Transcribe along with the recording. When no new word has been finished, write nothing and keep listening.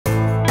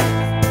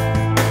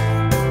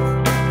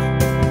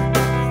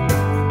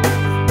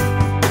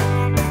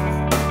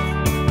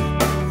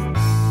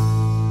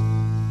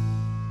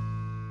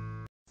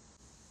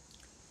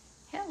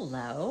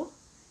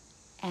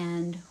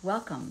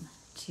welcome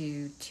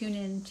to Tune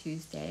In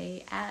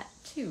Tuesday at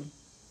 2.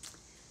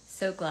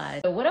 So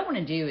glad. So what I want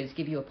to do is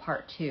give you a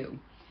part 2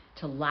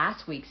 to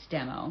last week's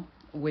demo,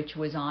 which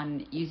was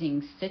on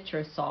using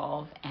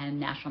CitraSolv and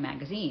National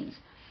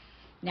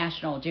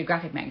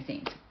Geographic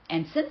magazines.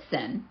 And since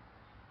then,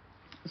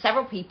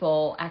 several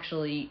people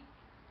actually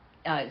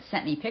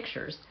sent me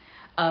pictures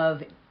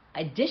of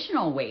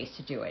additional ways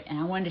to do it, and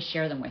I wanted to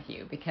share them with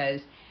you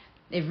because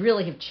they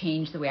really have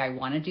changed the way I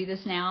want to do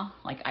this now.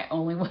 Like, I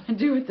only want to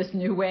do it this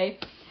new way.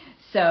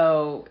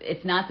 So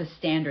it's not the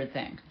standard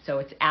thing. So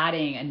it's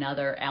adding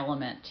another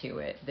element to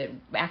it, that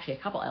actually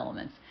a couple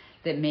elements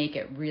that make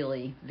it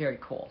really very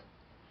cool.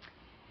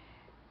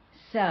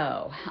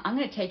 So I'm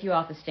going to take you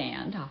off the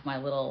stand, off my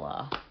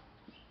little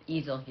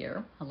easel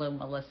here. Hello,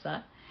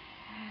 Melissa,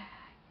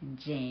 and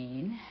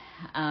Jane,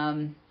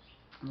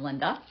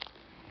 Linda.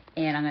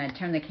 And I'm going to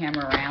turn the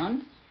camera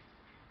around.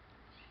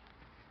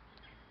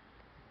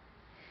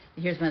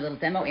 Here's my little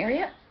demo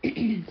area. So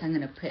I'm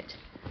going to put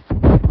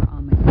more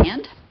on my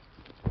hand.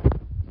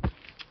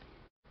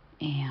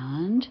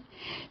 And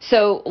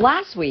so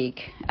last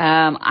week,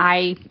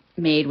 I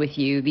made with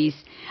you these,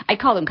 I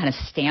call them kind of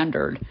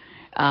standard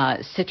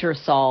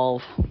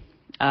CitraSolv,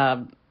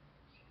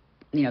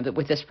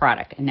 with this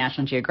product in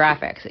National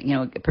Geographic.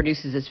 It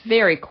produces this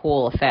very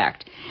cool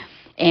effect.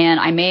 And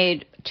I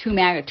made two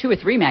or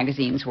three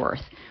magazines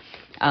worth.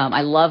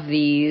 I love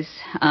these.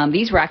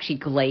 These were actually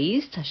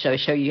glazed. So I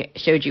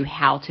showed you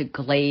how to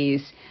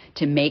glaze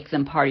to make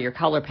them part of your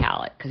color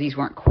palette, because these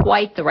weren't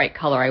quite the right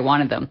color I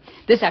wanted them.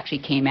 This actually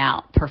came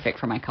out perfect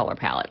for my color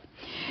palette.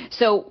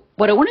 So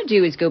what I want to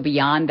do is go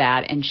beyond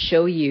that and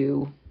show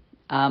you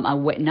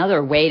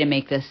another way to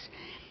make this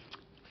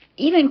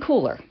even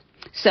cooler.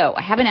 So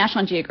I have a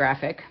National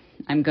Geographic.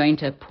 I'm going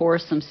to pour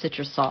some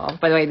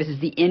CitraSolv. By the way, this is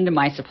the end of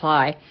my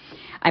supply.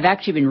 I've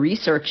actually been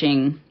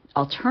researching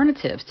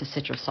alternatives to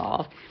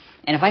CitraSolv,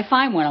 and if I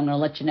find one, I'm going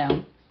to let you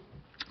know.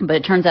 But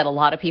it turns out a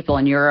lot of people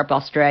in Europe,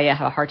 Australia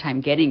have a hard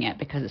time getting it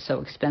because it's so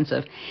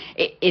expensive.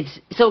 It's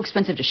so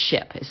expensive to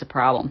ship is the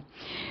problem.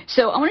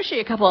 So I want to show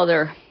you a couple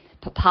other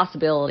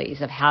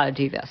possibilities of how to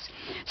do this.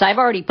 So I've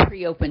already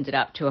pre-opened it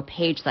up to a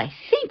page that I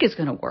think is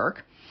going to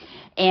work.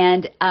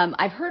 And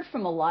I've heard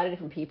from a lot of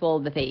different people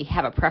that they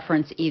have a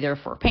preference either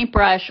for a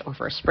paintbrush or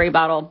for a spray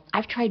bottle.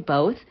 I've tried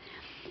both.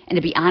 And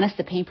to be honest,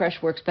 the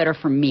paintbrush works better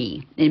for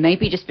me. It may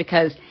be just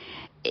because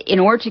in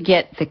order to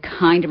get the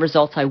kind of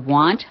results I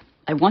want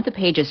the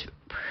pages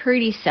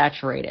pretty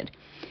saturated.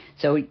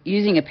 So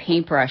using a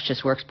paintbrush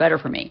just works better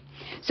for me.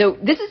 So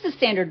this is the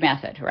standard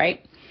method,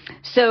 right?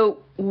 So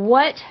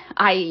what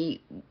I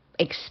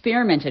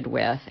experimented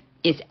with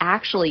is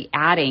actually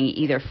adding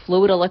either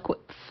fluid,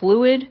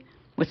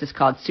 what's this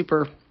called?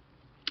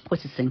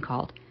 What's this thing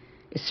called?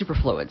 It's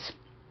superfluids.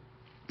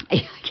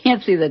 I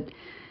can't see that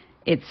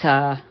it's,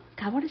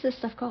 God, what is this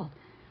stuff called?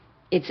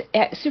 It's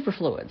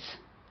superfluids.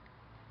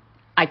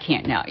 I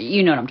can't now.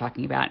 You know what I'm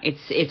talking about.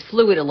 It's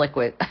fluid or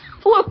liquid.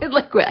 Fluid,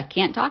 liquid. I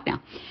can't talk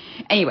now.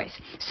 Anyways,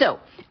 so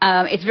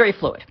it's very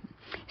fluid.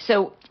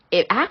 So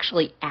it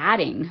actually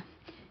adding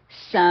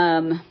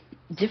some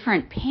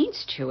different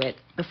paints to it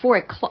before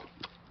I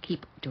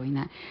keep doing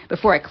that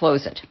before I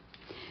close it.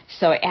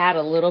 So I add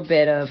a little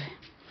bit of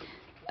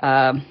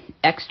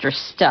extra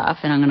stuff,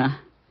 and I'm going to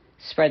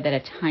spread that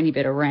a tiny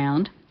bit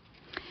around,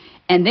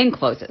 and then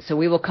close it. So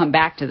we will come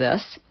back to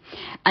this.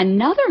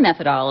 Another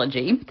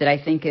methodology that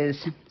I think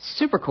is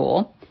super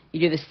cool, you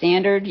do the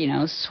standard,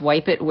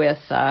 swipe it with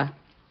the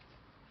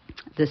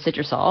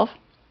CitraSolv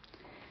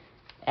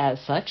as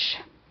such,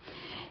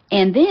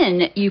 and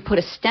then you put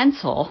a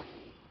stencil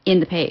in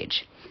the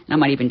page. And I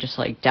might even just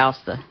like douse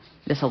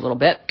this a little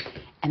bit,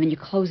 and then you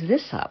close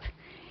this up.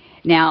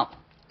 Now,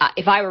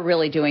 if I were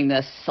really doing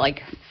this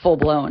like full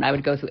blown, I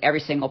would go through every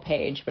single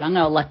page, but I'm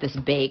going to let this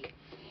bake.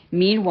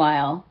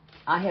 Meanwhile,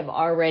 I have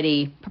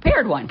already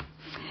prepared one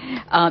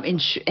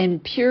in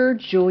pure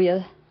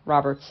Julia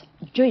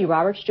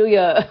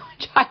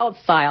Child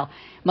style.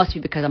 Must be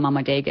because I'm on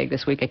my day gig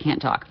this week. I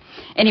can't talk.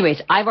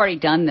 Anyways, I've already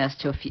done this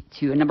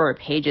to a number of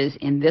pages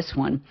in this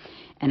one,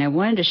 and I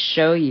wanted to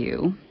show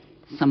you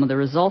some of the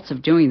results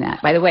of doing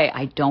that. By the way,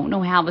 I don't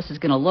know how this is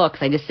going to look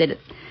because I just did it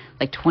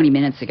like 20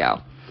 minutes ago,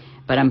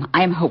 but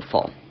I am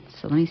hopeful.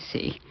 So let me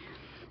see.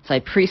 So I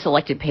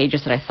pre-selected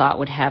pages that I thought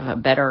would have a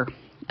better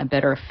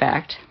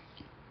effect.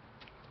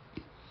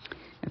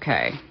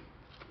 Okay,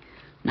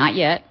 not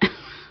yet.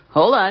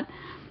 Hold on.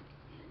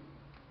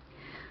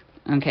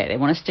 Okay, they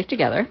want to stick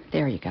together.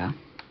 There you go.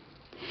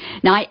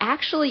 Now I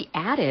actually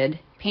added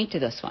paint to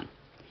this one,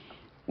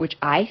 which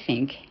I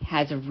think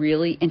has a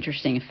really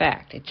interesting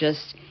effect. It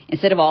just,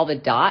 instead of all the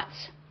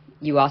dots,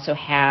 you also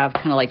have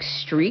kind of like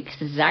streaks.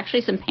 This is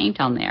actually some paint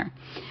on there.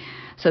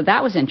 So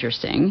that was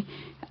interesting.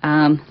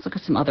 Let's look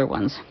at some other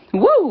ones.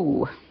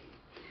 Woo!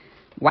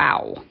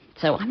 Wow.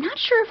 So I'm not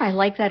sure if I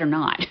like that or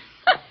not.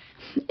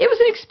 It was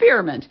an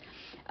experiment.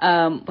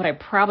 What I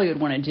probably would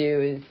want to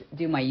do is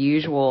do my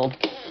usual,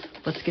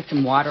 let's get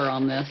some water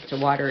on this to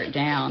water it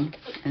down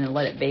and then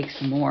let it bake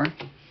some more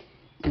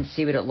and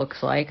see what it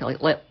looks like.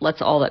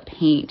 Let's all that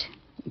paint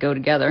go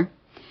together.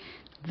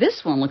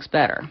 This one looks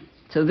better.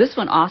 So this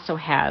one also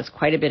has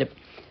quite a bit of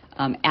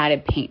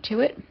added paint to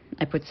it.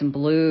 I put some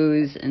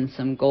blues and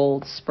some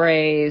gold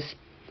sprays.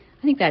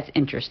 I think that's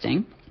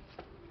interesting.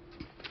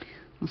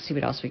 Let's see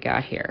what else we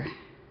got here.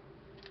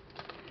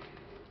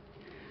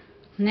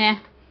 Nah.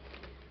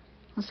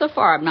 Well, so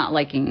far I'm not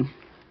liking,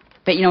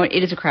 but you know what?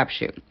 It is a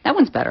crapshoot. That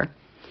one's better.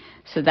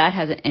 So that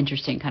has an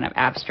interesting kind of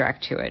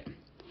abstract to it.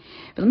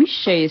 But let me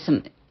show you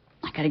some.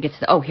 I got to get to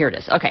the, oh, here it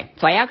is. Okay,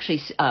 so I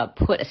actually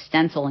put a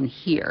stencil in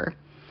here.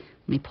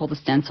 Let me pull the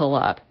stencil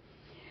up.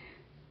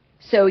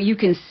 So you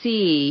can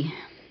see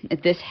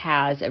that this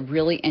has a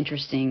really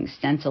interesting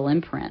stencil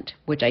imprint,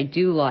 which I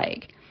do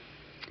like.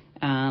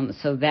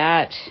 So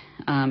that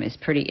is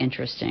pretty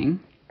interesting.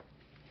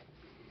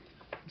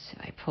 So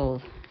I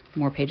pull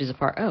more pages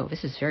apart. Oh,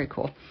 this is very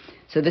cool.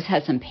 So this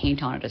has some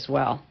paint on it as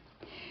well.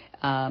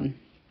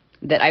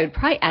 That I would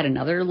probably add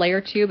another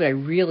layer to, but I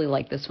really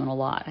like this one a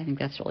lot. I think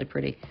that's really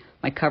pretty.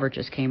 My cover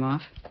just came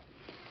off.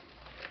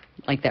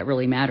 Like that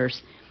really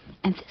matters.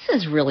 And this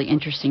is really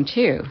interesting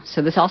too.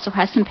 So this also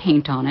has some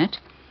paint on it.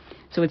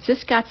 So it's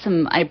just got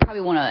some, I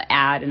probably want to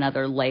add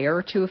another layer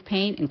or two of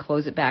paint and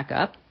close it back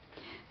up.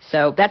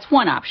 So that's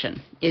one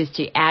option, is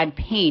to add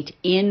paint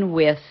in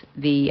with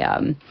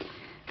the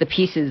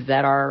pieces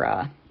that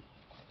are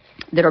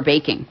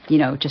baking, you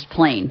know, just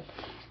plain.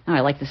 Oh,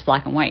 I like this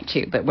black and white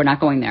too, but we're not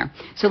going there.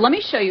 So let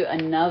me show you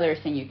another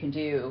thing you can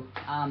do,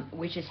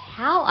 which is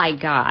how I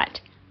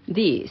got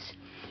these.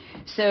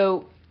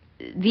 So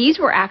these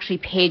were actually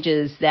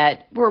pages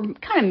that were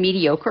kind of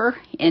mediocre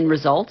in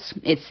results.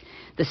 It's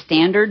the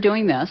standard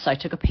doing this. So I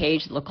took a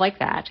page that looked like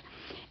that,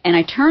 and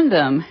I turned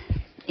them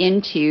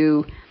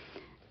into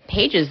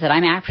pages that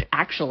I'm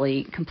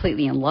actually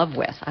completely in love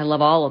with. I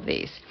love all of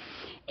these.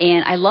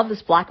 And I love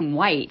this black and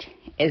white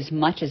as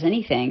much as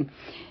anything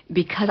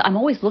because I'm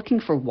always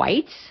looking for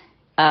whites.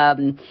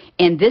 And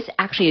this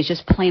actually is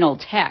just plain old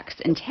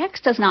text. And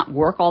text does not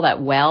work all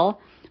that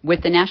well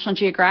with the National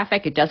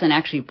Geographic. It doesn't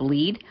actually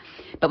bleed.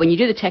 But when you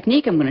do the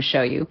technique I'm going to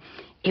show you,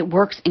 it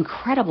works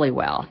incredibly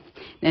well.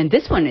 And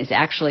this one is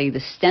actually the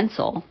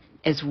stencil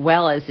as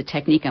well as the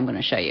technique I'm going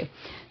to show you.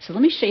 So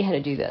let me show you how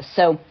to do this.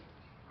 So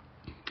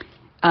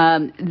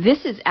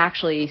this is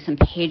actually some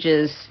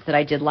pages that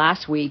I did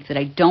last week that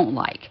I don't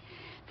like.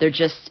 They're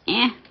just,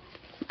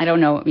 I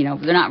don't know, you know,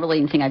 they're not really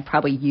anything I'd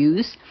probably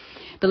use.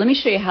 But let me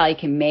show you how I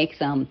can make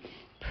them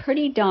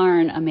pretty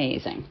darn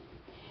amazing.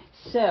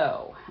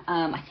 So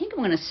I think I'm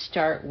going to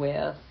start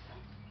with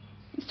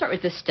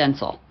this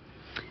stencil.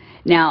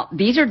 Now,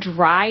 these are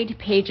dried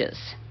pages.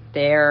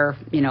 They're,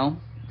 you know,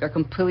 they're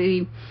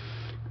completely,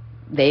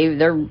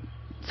 they're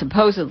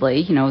supposedly,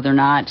 you know, they're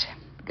not,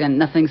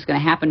 nothing's going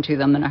to happen to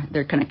them.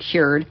 They're kind of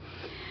cured.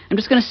 I'm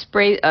just going to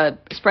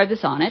spread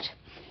this on it.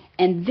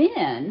 And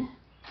then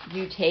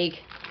you take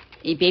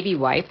a baby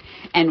wipe.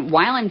 And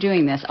while I'm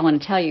doing this, I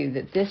want to tell you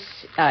that this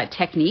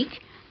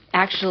technique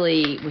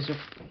actually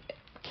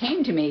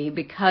came to me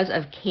because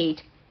of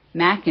Kate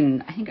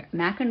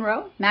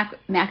McEnroe.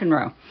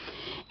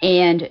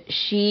 And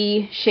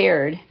she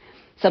shared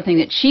something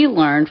that she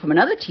learned from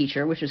another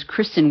teacher, which was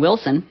Kristen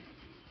Wilson.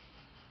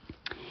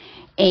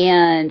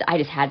 And I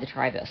just had to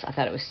try this. I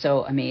thought it was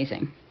so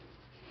amazing.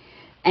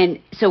 And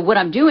so what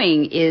I'm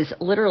doing is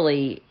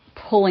literally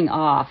pulling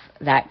off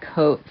that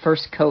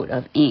first coat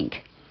of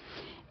ink.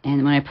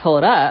 And when I pull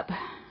it up,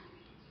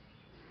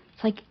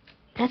 it's like,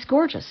 that's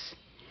gorgeous.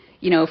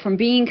 You know, from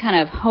being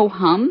kind of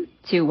ho-hum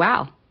to,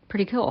 wow,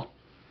 pretty cool.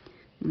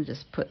 Let me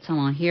just put some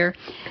on here.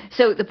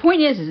 So the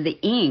point is the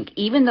ink,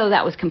 even though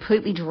that was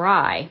completely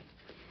dry,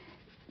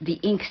 the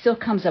ink still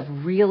comes up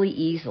really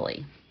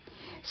easily.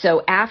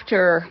 So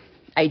after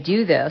I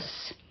do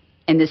this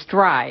and this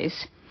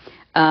dries,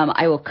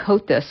 I will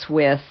coat this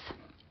with,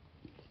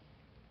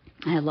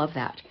 I love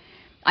that.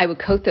 I would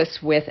coat this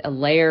with a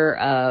layer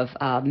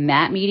of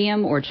matte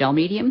medium or gel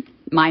medium.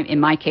 In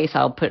my case,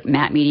 I'll put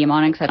matte medium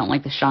on it because I don't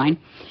like the shine.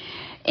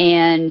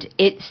 And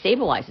it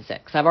stabilizes it.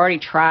 Because I've already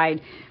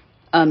tried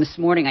this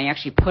morning, I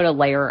actually put a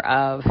layer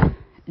of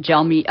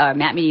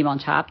matte medium on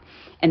top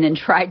and then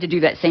tried to do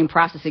that same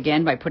process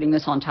again by putting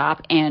this on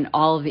top, and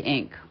all of the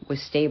ink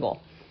was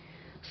stable.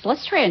 So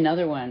let's try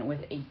another one with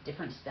a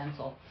different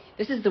stencil.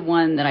 This is the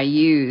one that I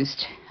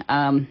used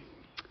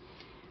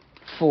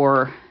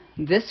for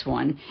this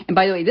one. And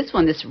by the way,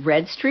 this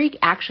red streak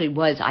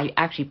I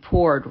actually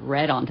poured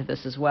red onto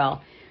this as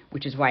well,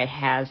 which is why it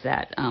has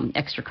that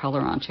extra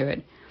color onto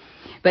it.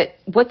 But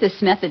what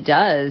this method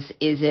does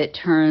is it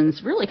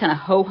turns really kind of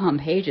ho-hum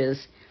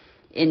pages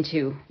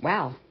into,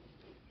 wow,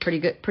 pretty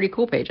good, pretty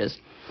cool pages.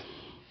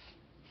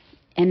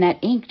 And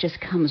that ink just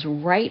comes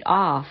right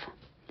off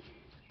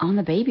on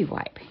the baby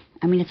wipe.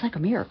 I mean, it's like a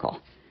miracle.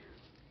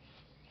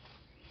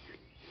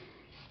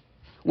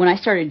 When I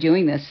started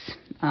doing this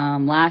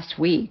last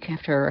week,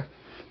 after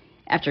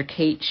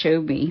Kate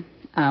showed me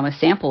a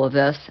sample of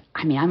this,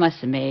 I mean, I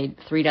must have made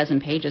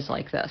 36 pages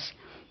like this.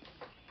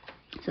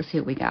 So let's see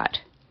what we got.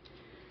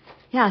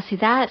 Yeah, see,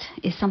 that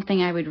is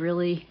something I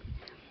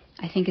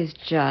think is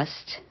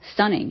just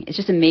stunning. It's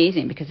just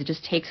amazing because it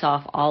just takes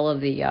off all of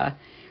the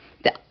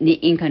the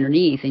ink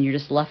underneath, and you're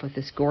just left with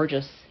this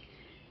gorgeous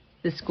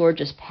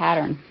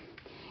pattern.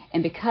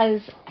 And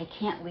because I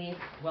can't leave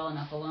well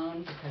enough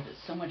alone because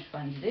it's so much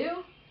fun to do,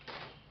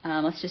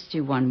 let's just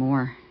do one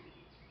more.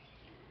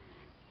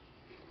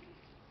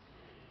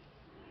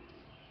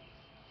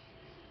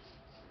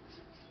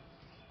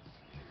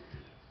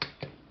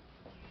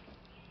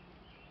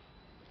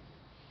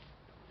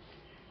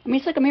 I mean,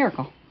 it's like a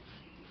miracle.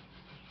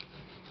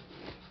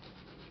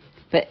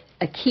 But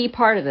a key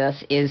part of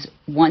this is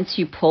once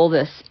you pull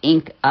this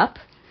ink up,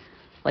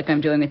 like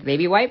I'm doing with the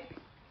baby wipe,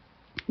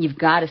 you've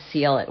got to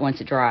seal it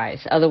once it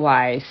dries.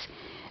 Otherwise,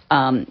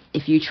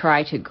 if you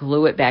try to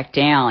glue it back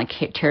down, like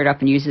tear it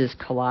up and use it as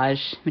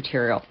collage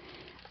material,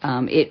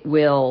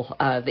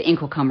 the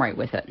ink will come right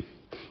with it,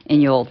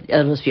 and it'll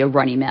just be a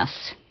runny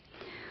mess.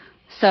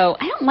 So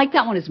I don't like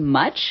that one as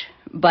much,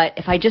 but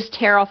if I just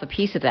tear off a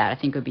piece of that, I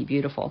think it would be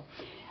beautiful.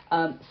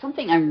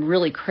 Something I'm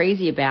really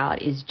crazy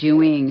about is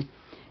doing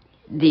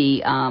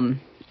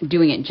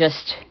it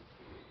just,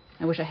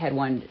 I wish I had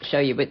one to show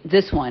you, but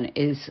this one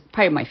is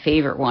probably my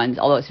favorite ones,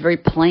 although it's very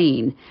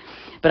plain.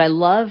 But I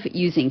love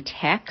using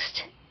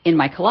text in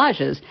my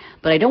collages,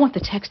 but I don't want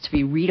the text to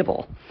be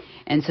readable.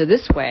 And so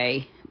this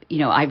way,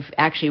 I've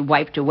actually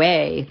wiped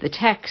away the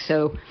text,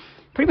 so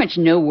pretty much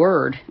no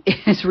word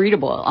is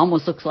readable. It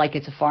almost looks like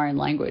it's a foreign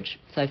language.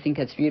 So I think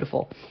that's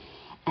beautiful.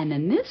 And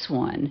then this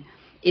one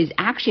is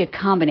actually a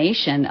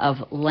combination of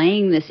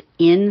laying this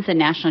in the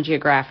National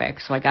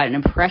Geographic. So I got an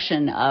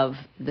impression of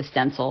the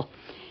stencil,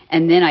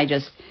 and then I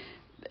just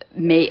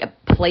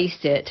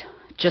placed it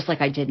just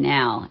like I did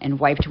now and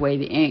wiped away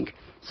the ink.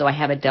 So I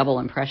have a double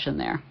impression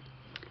there.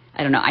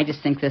 I don't know. I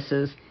just think this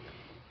is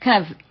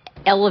kind of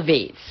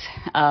elevates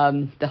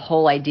the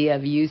whole idea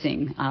of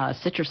using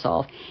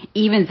CitraSolv.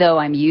 Even though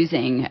I'm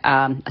using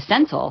a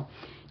stencil,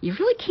 you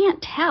really can't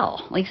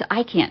tell. At least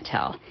I can't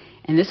tell.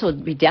 And this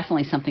would be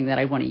definitely something that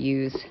I want to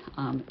use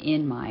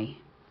in my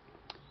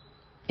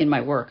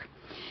work.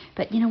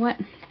 But you know what?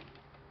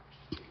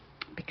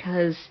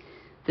 Because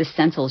this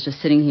stencil is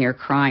just sitting here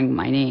calling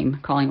my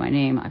name,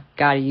 I've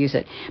got to use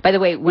it. By the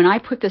way, when I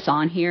put this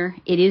on here,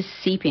 it is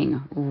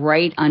seeping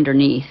right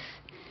underneath.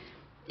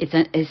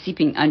 It's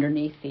seeping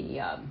underneath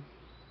the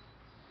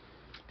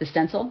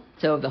stencil,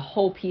 so the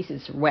whole piece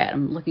is wet.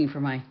 I'm looking for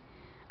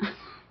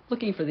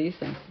looking for these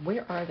things.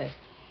 Where are they?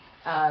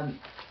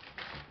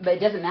 But it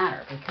doesn't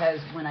matter, because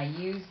when I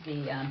use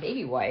the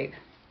baby wipe,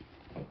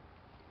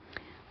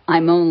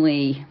 I'm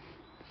only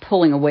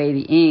pulling away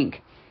the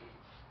ink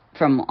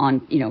from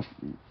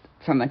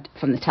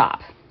the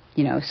top,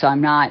 so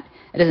I'm not.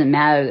 It doesn't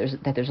matter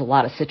that there's a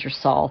lot of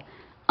CitraSolv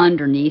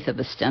underneath of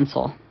the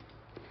stencil.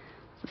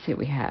 Let's see what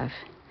we have.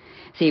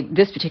 See,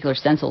 this particular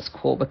stencil is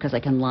cool because I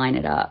can line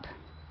it up.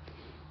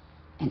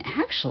 And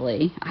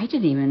actually, I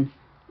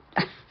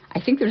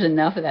think there's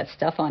enough of that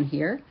stuff on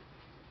here.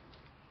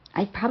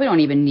 I probably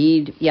don't even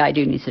need, I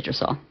do need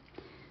CitraSolv.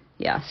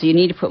 Yeah, so you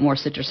need to put more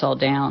CitraSolv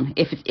down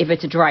if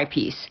it's a dry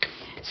piece.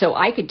 So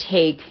I could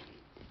take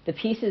the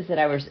pieces that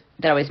I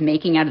was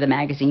making out of the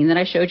magazine that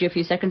I showed you a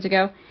few seconds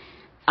ago.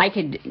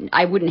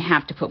 I wouldn't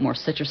have to put more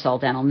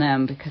CitraSolv down on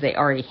them because they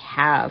already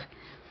have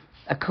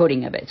a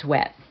coating of it. It's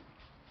wet.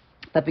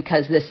 But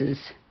because this is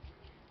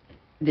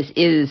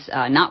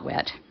not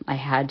wet, I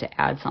had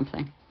to add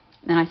something.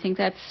 And I think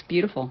that's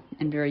beautiful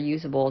and very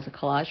usable as a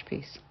collage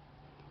piece.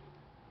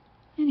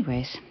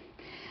 Anyways,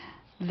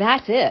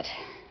 that's it.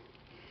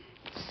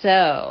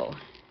 So,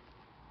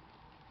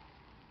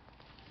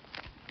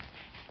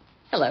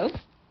 hello.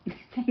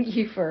 Thank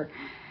you for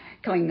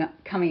coming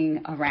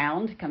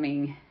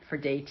for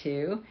day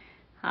 2.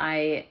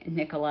 Hi,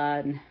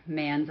 Nicola and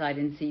Mans. I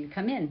didn't see you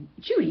come in.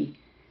 Judy,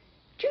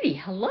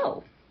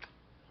 hello.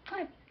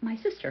 Hi, my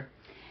sister.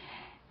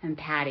 And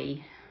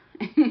Patty.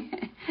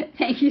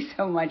 Thank you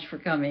so much for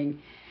coming.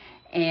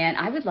 And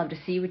I would love to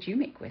see what you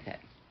make with it.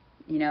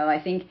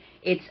 I think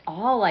it's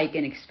all like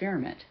an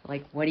experiment.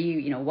 Like, what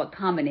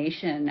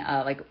combination,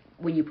 like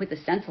when you put the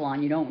stencil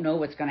on, you don't know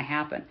what's going to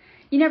happen.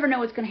 You never know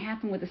what's going to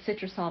happen with the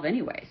CitraSolv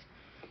anyways.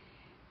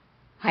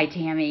 Hi,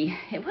 Tammy.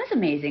 It was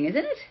amazing,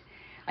 isn't it?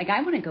 Like,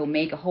 I want to go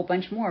make a whole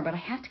bunch more, but I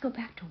have to go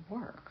back to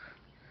work.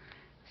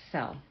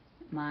 So,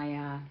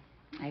 I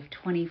have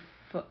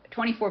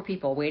 24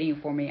 people waiting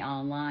for me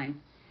online,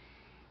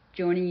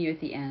 joining you at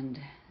the end.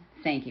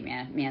 Thank you,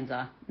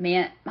 Manza.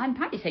 I'm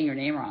probably saying your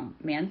name wrong.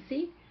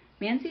 Manzi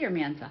or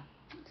Manza?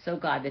 So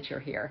glad that you're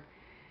here.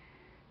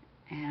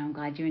 And I'm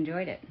glad you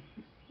enjoyed it.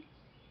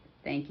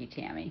 Thank you,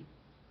 Tammy.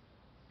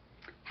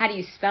 How do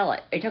you spell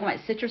it? Are you talking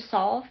about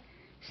CitraSolv?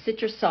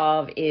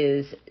 CitraSolv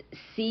is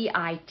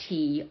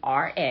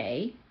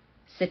C-I-T-R-A,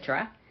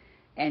 Citra,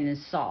 and then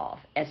Solv,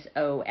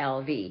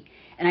 S-O-L-V.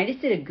 And I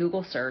just did a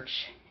Google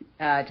search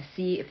to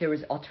see if there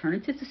was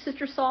alternatives to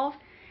CitraSolv,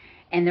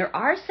 and there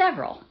are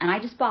several, and I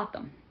just bought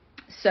them.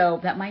 So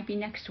that might be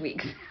next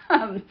week's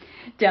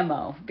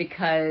demo,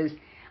 because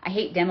I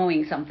hate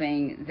demoing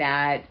something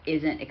that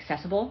isn't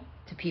accessible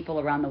to people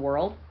around the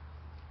world.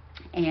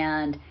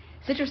 And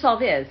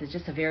CitraSolv is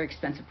just a very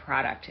expensive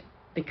product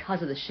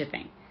because of the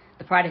shipping.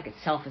 The product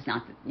itself is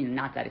not,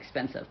 not that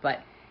expensive, but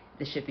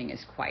the shipping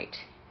is quite.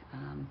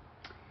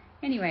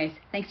 Anyways,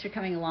 thanks for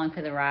coming along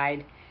for the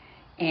ride.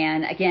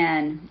 And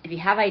again, if you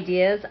have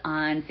ideas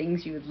on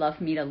things you would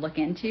love me to look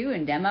into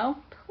and demo,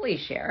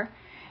 please share.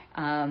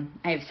 I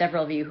have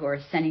several of you who are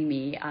sending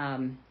me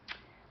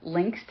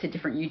links to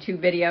different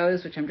YouTube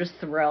videos, which I'm just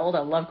thrilled. I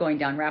love going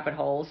down rabbit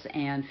holes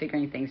and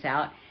figuring things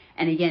out.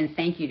 And again,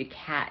 thank you to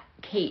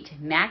Kate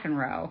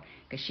McEnroe,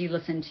 because she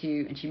listened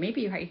to, and she may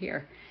be right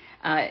here,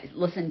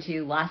 listened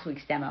to last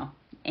week's demo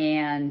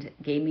and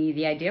gave me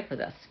the idea for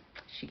this.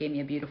 She gave me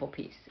a beautiful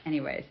piece.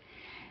 Anyways,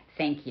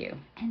 thank you.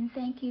 And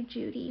thank you,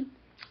 Judy.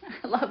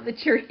 I love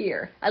that you're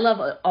here. I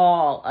love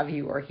all of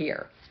you are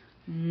here.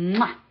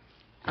 Mwah!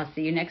 I'll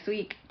see you next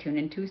week. Tune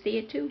in Tuesday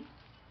at 2.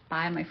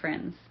 Bye, my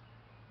friends.